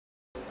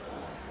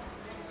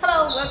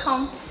Hello,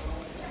 welcome.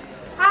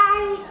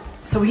 Hi.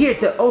 So we're here at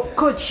the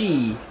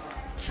Ococci.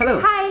 Hello.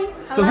 Hi.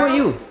 So who are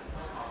you?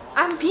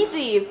 I'm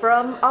Pizzi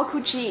from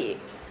Ococci,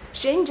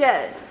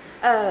 Shenzhen.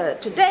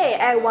 Today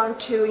I want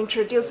to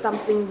introduce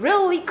something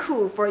really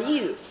cool for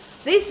you.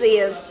 This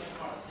is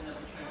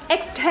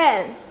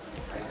X10,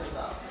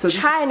 So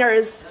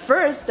China's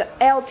first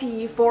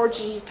LTE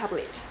 4G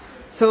tablet.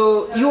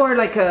 So you are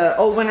like a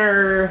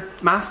Allwinner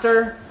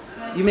master.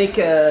 You make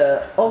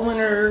a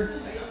Allwinner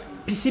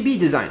PCB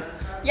design.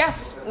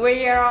 Yes,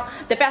 we are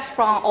the best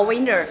from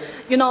Allwinner.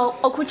 You know,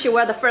 Ococci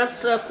were the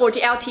first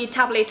 4G LTE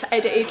tablet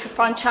at age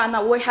from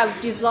China. We have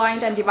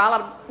designed and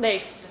developed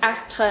this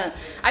X10.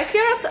 Are you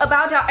curious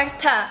about our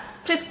X10?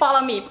 Please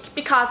follow me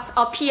because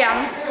our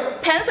PM,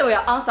 Pencil,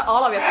 will answer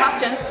all of your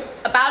questions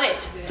about it.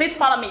 Please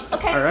follow me,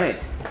 okay? All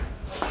right.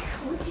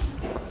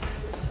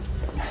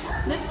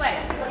 This way.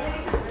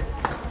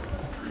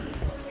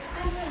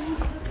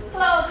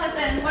 Hello,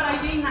 Pencil. What are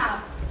you doing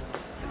now?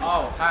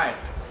 Oh, hi.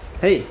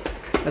 Hey,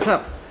 what's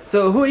up?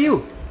 So who are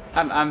you?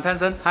 I'm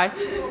Fanson. Hi.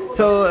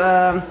 So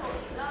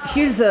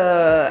here's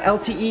a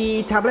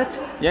LTE tablet.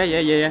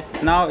 Yeah.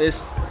 Now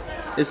it's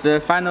the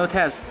final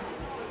test.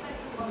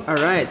 All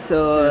right.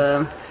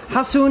 So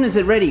how soon is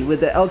it ready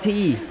with the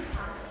LTE?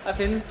 I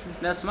think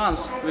next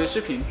month we're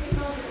shipping.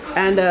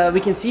 And we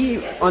can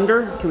see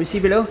under. Can we see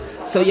below?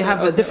 So you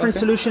have a different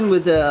solution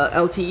with the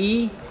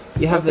LTE.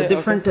 You have a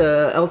different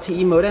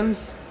LTE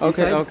modems.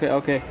 Inside.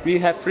 Okay. We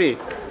have three.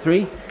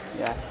 Three.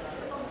 Yeah.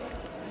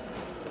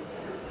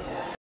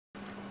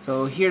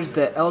 So here's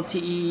the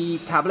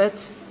LTE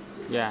tablet.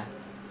 Yeah.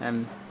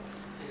 And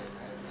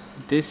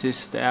this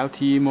is the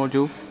LTE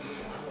module.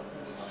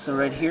 So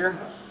right here.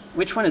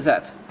 Which one is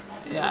that?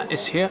 Yeah,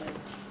 it's here.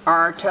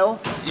 RTEL?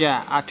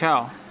 Yeah,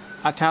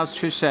 Artel's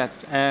chipset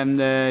and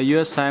the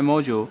USI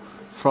module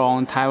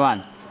from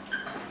Taiwan.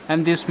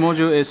 And this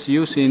module is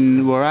used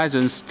in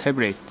Verizon's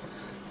tablet.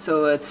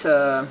 So it's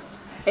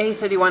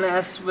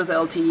A31S with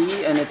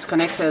LTE and it's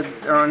connected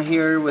around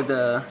here with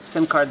the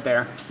SIM card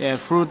there. Yeah,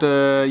 through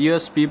the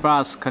USB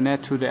bus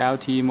connect to the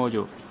LTE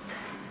module.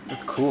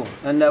 That's cool.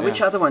 And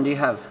which other one do you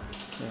have?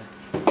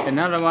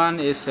 Another one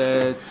is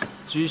a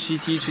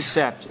GCT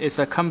chipset. It's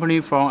a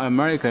company from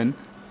American,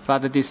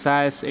 but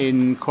designed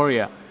in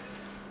Korea.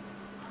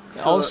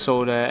 So,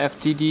 also the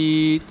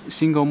FTD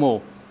single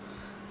mode.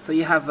 So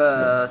you have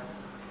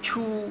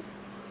two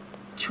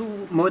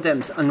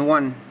modems on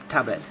one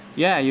tablet.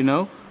 Yeah, you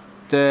know,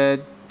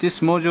 this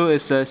module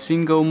is a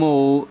single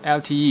mode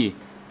LTE,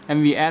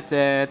 and we add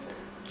the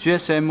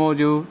GSM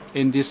module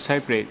in this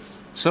tablet,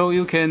 so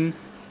you can.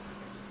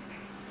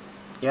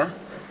 Yeah.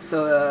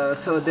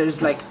 So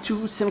there's like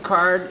two SIM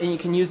card, and you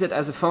can use it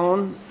as a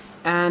phone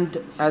and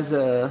as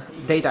a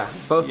data,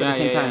 both at the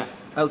same time.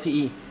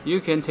 LTE. You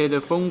can take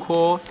the phone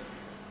call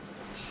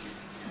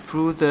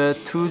through the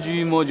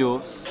 2G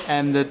module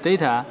and the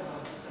data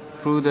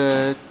through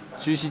the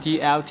GCT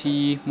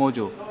LTE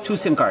module. Two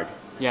SIM card.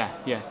 Yeah,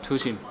 two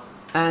SIM.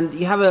 And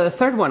you have a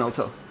third one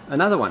also,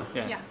 another one.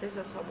 Yeah, this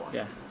is one.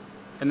 Yeah.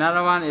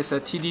 Another one is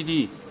a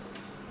TDD.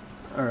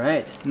 All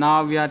right.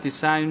 Now we are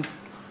designed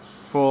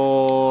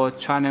for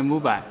China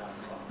Mobile.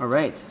 All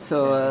right.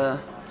 So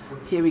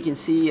here we can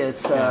see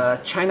it's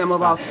China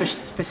Mobile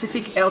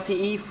specific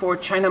LTE for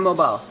China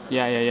Mobile.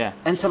 Yeah.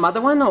 And some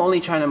other one or only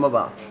China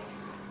Mobile?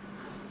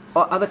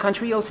 Or other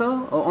country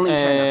also or only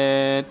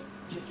China?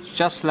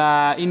 Just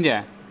like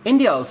India.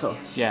 India also.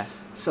 Yeah.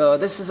 So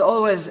this is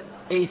always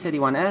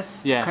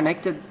A31S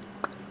connected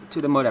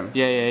to the modem.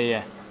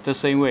 Yeah. The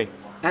same way.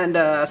 And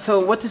so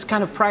what is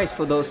kind of price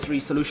for those three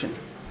solutions?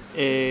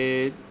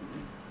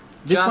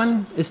 This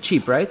one is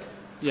cheap, right?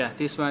 Yeah,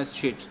 this one is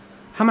cheap.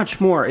 How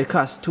much more it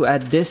costs to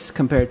add this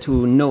compared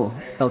to no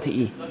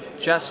LTE?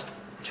 Just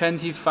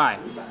 25.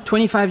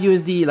 25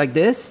 USD like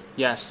this?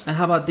 Yes. And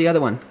how about the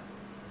other one?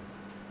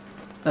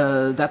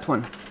 That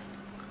one?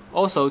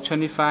 Also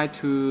 25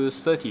 to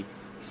 30.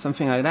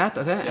 Something like that,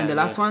 okay? Yeah, and the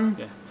last one?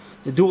 Yeah.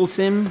 The dual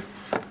SIM,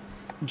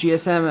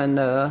 GSM and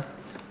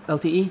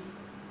LTE?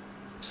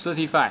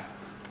 35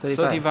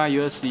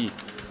 USD.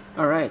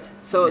 All right.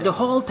 So the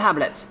whole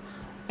tablet,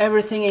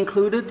 everything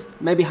included,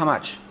 maybe how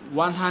much?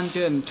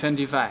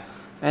 125.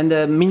 And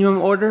the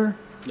minimum order?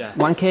 Yeah.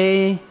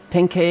 1K,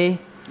 10K?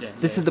 Yeah,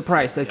 this is the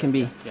price that can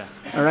be. Yeah.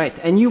 All right.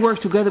 And you work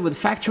together with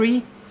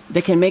factory,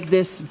 they can make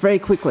this very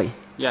quickly.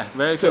 Yeah,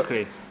 very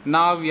quickly.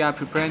 Now we are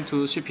preparing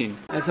to shipping.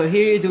 And so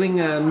here you're doing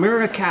a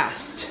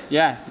Miracast.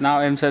 Yeah, now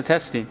I'm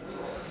testing.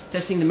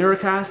 Testing the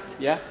Miracast?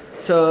 Yeah.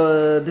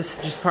 So this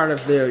is just part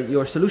of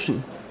your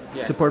solution,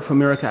 support for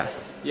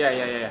Miracast.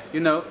 Yeah. You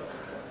know,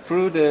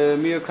 through the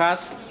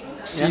Miracast,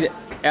 see the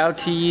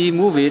LTE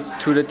move it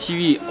to the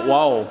TV.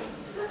 Wow,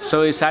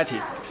 so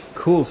exciting.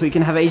 Cool, so you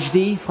can have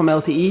HD from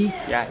LTE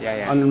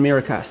on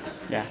Miracast.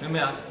 Yeah.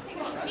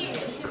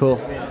 Cool.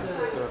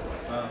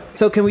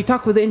 So can we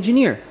talk with the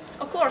engineer?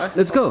 Of course.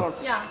 Let's go.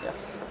 Yeah.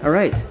 All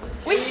right.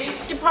 Which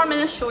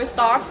department should we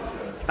start?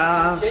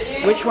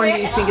 Which one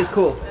do you think is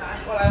cool?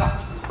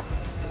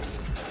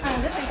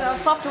 This is our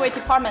software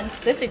department.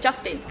 This is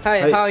Justin.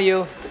 Hi, how are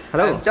you?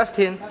 Hello. I'm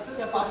Justin.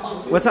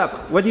 What's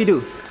up? What do you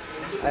do?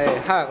 I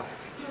have.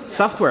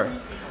 Software.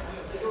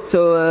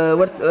 So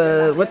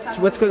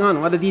what's going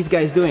on? What are these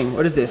guys doing?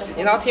 What is this?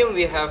 In our team,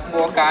 we have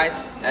 4 guys,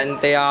 and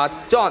they are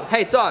John.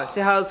 Hey, John,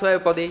 say hello to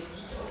everybody.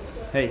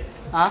 Hey.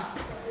 Huh?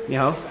 你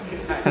好.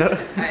 Hello.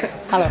 Hi.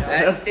 Hello.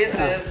 And this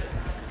is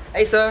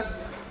Acer.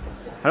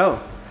 Hello.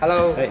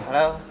 Hello. Hey.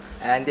 Hello.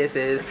 And this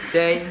is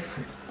Jane.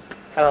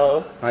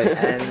 Hello. Hi.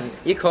 And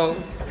Eco.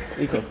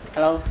 Eco.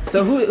 Hello.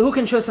 So who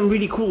can show some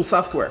really cool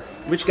software?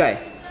 Which guy?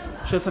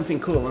 Show something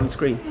cool on the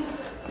screen.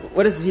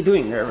 What is he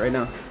doing there right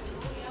now?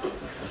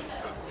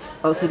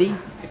 LCD?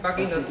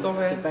 Debugging the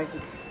software.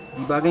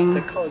 Debugging?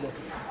 The code.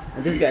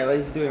 And this guy, what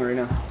is he doing right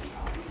now?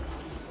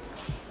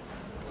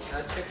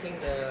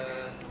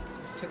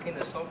 Checking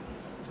the software.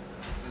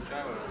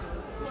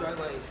 The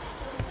driver is.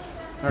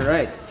 All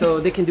right. So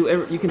they can do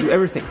you can do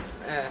everything.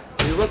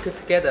 We work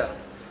together.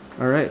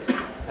 All right.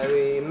 And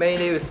we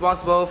mainly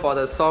responsible for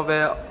the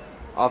software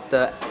of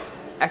the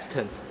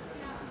X10.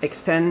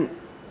 X10.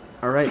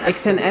 All right.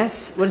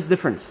 X10S. What is the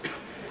difference?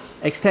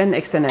 X10,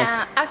 X10S.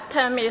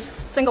 X10 is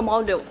single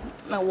module,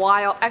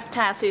 while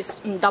X10 is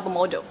double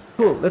module.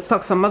 Cool. Let's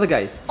talk some other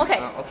guys. Okay.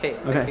 Okay.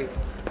 Okay. Thank you.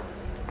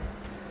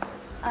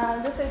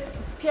 This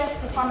is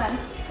PS department.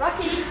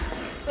 Rocky,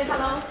 say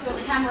hello to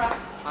the camera.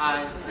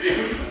 Hi,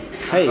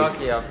 Hey.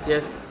 Rocky of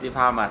PS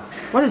department.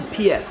 What is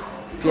PS?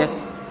 PS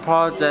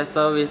Project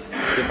Service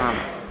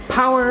Department.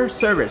 Power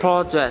service.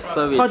 Project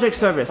Service. Project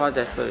service.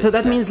 Project Service. So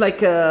that yeah. means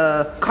like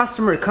a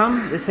customer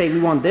come, they say we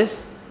want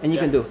this, and you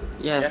can do.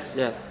 Yes,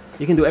 yes.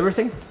 You can do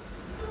everything.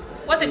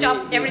 What's your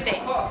job every day?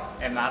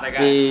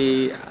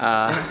 We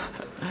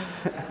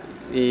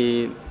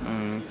we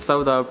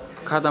solve the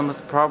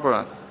customers'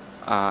 problems,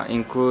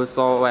 include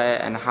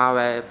software and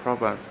hardware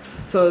problems.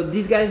 So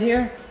these guys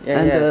here, Yeah,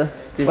 and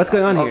yes. what's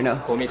going on here now?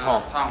 Tom,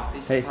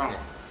 this Hey. is Tom.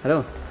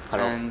 Hello.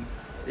 And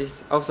this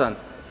is Ocean.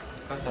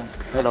 Ocean.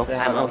 Hello.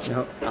 Hello.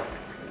 No.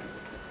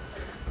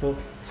 Cool.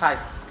 Hi.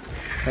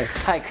 Hey.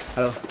 Hi.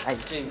 Hello. Hi,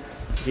 Jim.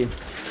 Jim.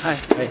 Hi.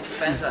 Hey.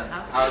 Benson,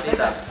 our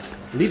leader.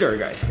 Leader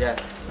guy. Yes.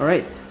 All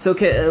right. So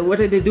what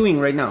are they doing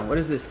right now? What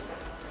is this?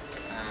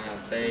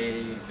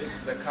 They Fix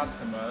the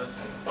customers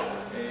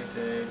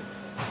is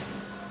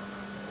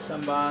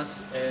some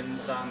bus and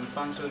some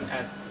function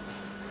at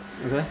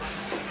Okay.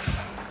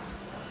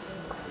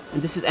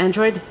 And this is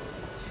Android.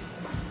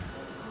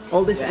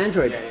 All this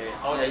Android.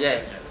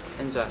 yes.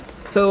 Enjoy.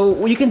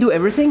 So you can do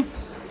everything,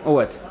 or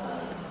what?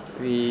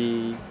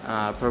 We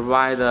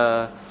provide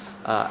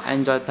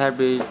Android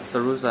tablet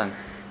solutions.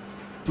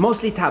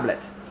 Mostly tablet.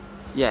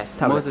 Yes,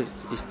 Tablet.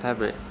 most is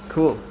tablet.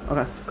 Cool.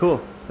 Okay. Cool.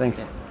 Thanks.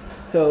 Yeah.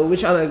 So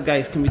which other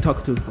guys can we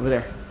talk to over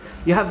there?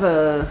 You have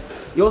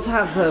you also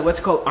have what's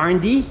called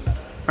R&D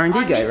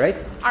guy, right?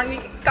 R&D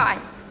guy.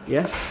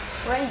 Yeah.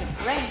 Rain.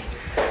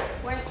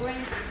 Where's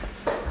Rain?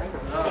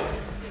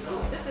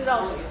 This is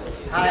Rose.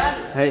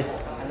 Hey,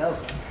 Hello.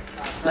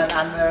 And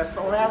I'm a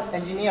software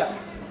engineer.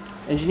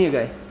 engineer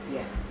guy.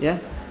 Yeah. Yeah.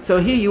 So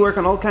here you work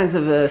on all kinds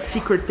of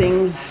secret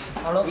things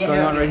Hello. going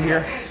on right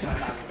here.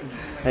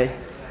 Hey.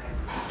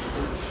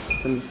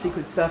 Some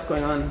secret stuff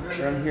going on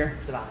around here.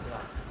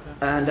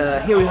 And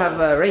here we have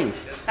Rain.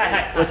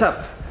 Hi. What's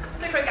up?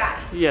 Secret guy.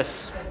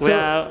 Yes,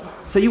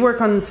 So you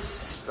work on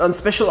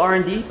special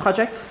R&D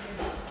projects?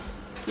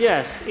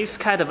 yes, it's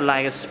kind of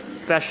like a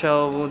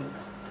special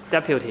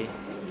deputy.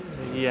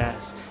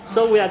 Yes.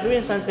 So we are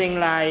doing something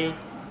like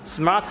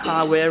smart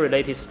hardware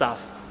related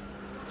stuff.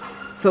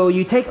 So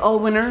you take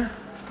Allwinner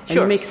and you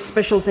Sure. make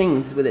special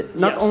things with it,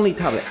 not Yes. only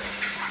tablet.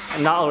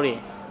 Not only,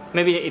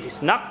 maybe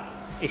it's not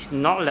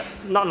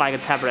like a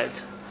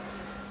tablet.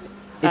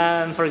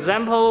 For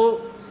example,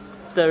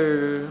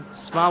 the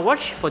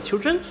smartwatch for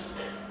children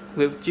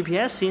with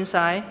GPS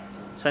inside,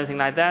 something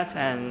like that,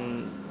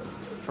 and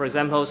for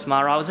example,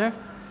 smart router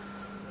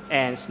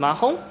and smart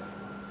home.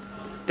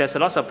 There's a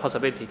lot of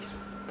possibilities.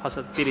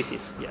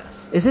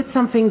 Yes. Is it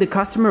something the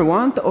customer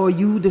want, or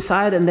you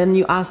decide and then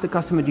you ask the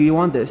customer, do you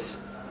want this?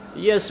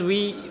 Yes,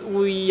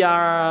 we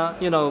are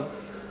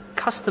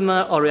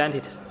customer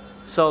oriented.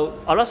 So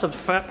a lot of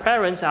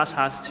parents ask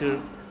us to,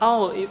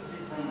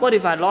 what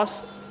if I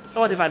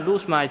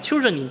lose my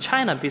children in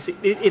China? Because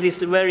it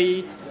is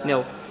very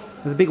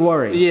It's a big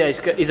worry. yeah,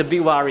 it's a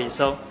big worry.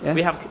 So Yeah.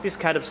 we have this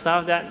kind of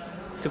stuff that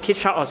to keep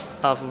track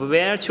of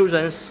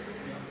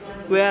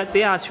where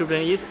their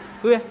children is,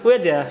 where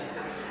they're.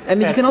 I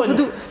mean, you can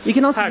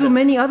also do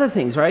many other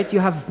things, right?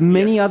 You have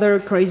many Yes. other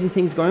crazy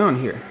things going on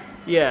here.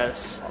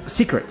 Yes,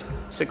 Secret.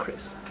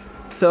 secrets.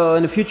 So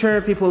in the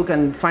future, people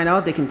can find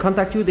out. They can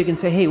contact you. They can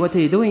say, "Hey, what are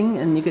you doing?"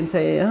 And you can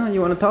say,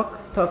 "You want to talk?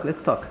 Talk.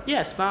 Let's talk."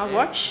 Yeah, smart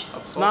watch,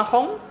 smart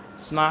home,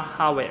 smart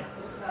hardware.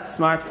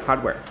 Smart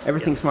hardware.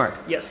 Everything Yes. smart.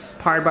 Yes.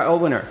 Powered by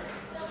Allwinner.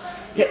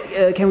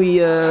 Can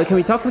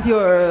we talk with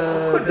your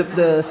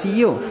the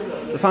CEO,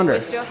 the founder? We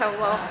still have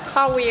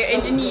hardware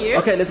engineers.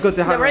 Okay, let's go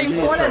to hardware Very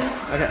engineers important.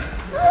 first. Okay.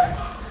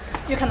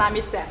 You cannot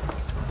miss that.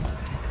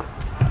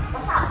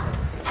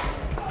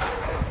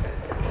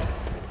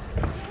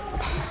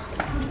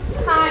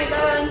 Hi,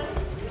 Levin.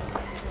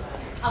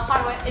 A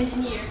hardware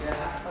engineer.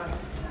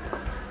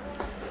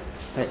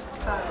 Right.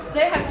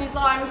 They have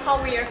designed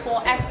hardware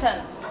for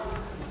X10.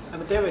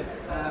 I'm David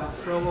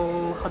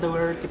from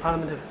hardware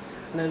department.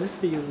 And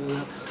this is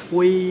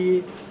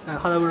we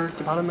hardware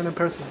department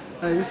person.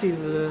 This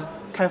is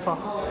Kaifa.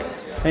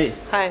 Hey.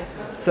 Hi.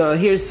 So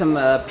here's some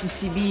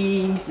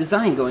PCB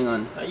design going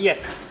on.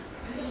 Yes.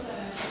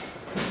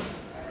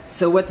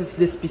 So what is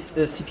this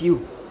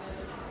CPU?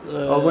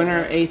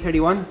 Allwinner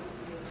A31?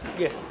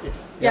 Yes.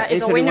 Yes. Yeah,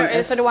 it's Allwinner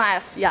A31S.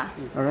 A31S. Yeah.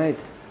 All right.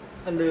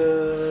 And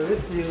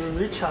this is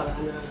Richard.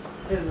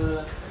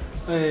 And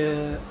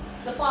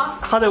The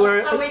boss.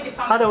 hardware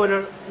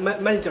department.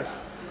 manager.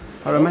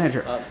 Auto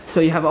manager. So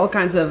you have all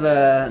kinds of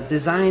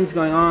designs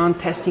going on,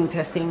 testing,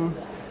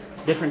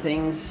 different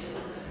things,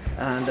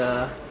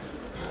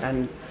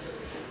 and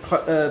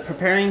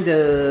preparing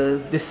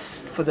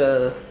this for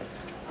the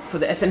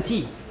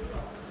SMT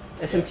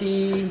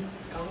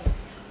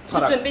是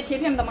准备贴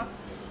片的吗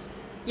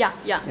Yeah.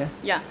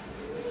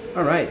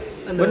 All right.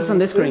 And What is on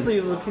this screen? This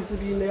is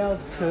PCB layout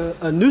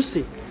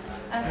Lucy.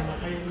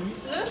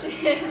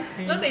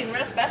 Lucy is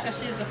very special.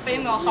 She is a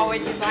female hardware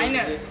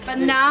designer, but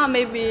now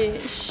maybe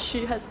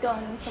she has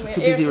gone somewhere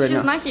Too busy else. right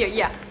She's now. not here.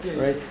 Yeah.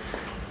 Right.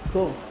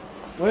 Cool.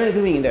 What are you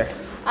doing in there?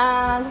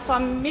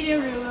 Some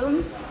meeting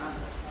room.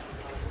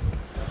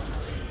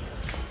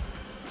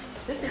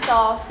 This is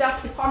our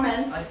sales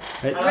department.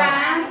 Right.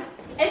 Ran,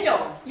 Angel,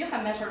 you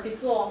have met her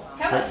before.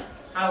 Kevin,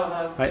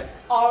 Right.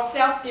 our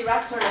sales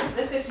director.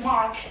 This is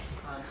Mark.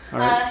 All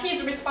right.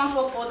 He's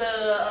responsible for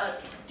the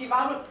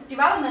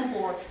development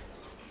board.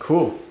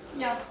 Cool.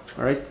 Yeah.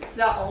 All right.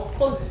 They're all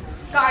cool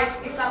guys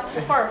except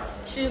for her.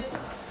 She's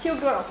cute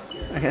girl.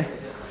 Okay.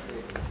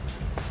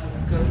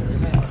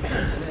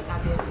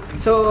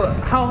 So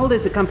how old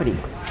is the company?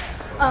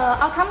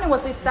 Our company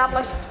was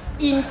established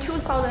in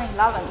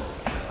 2011.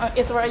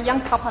 It's a very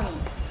young company.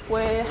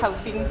 We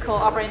have been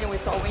cooperating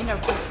with Allwinner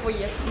for 4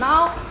 years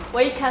now.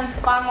 We can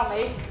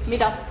finally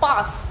meet a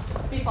boss,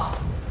 big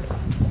boss.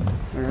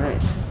 All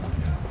right.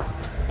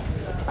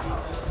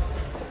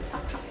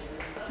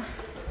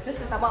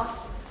 This is our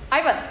boss,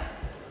 Ivan.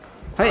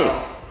 Hey.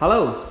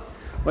 Hello.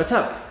 What's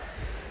up?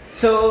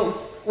 So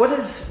what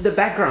is the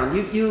background?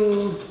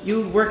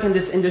 You work in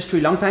this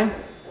industry long time?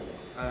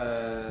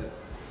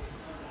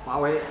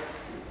 Huawei,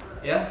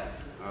 Yeah.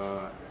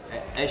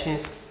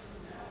 Asians.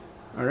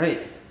 All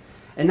right.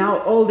 And now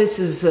all this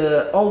is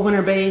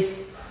Allwinner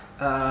based,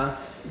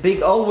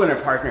 big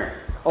Allwinner partner.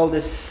 All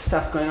this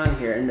stuff going on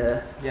here,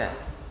 and Yeah.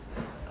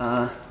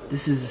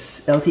 this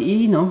is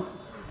LTE, no?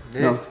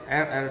 This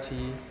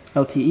LTE.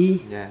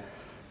 LTE, Yeah.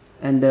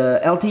 and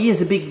LTE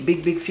is a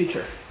big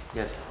future.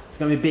 Yes. It's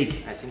gonna be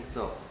big. I think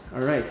so.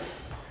 All right.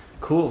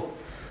 Cool.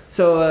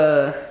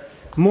 So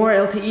more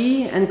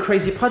LTE and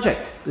crazy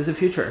project. There's a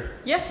future.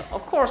 Yes,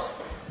 of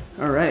course.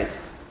 All right.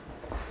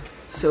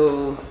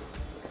 So,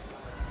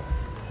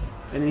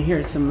 and then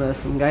here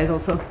some guys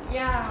also.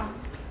 Yeah.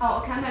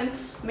 Our accountant,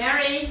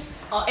 Mary.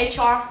 Our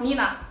HR,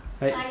 Nina.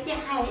 Right.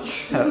 Hi.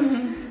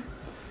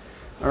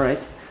 All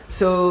right.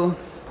 So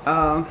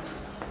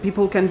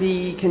people can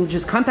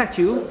just contact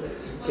you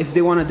if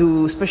they want to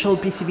do special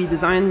PCB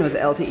design with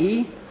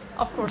LTE.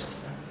 Of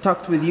course.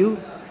 Talk with you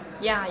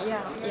Yeah,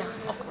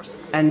 of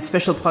course. and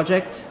special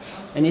project,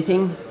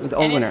 anything with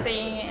Allwinner.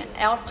 Anything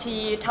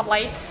LTE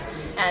tablet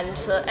and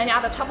any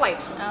other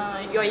tablet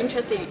you're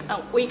interested in,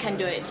 we can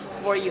do it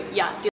for you. Yeah.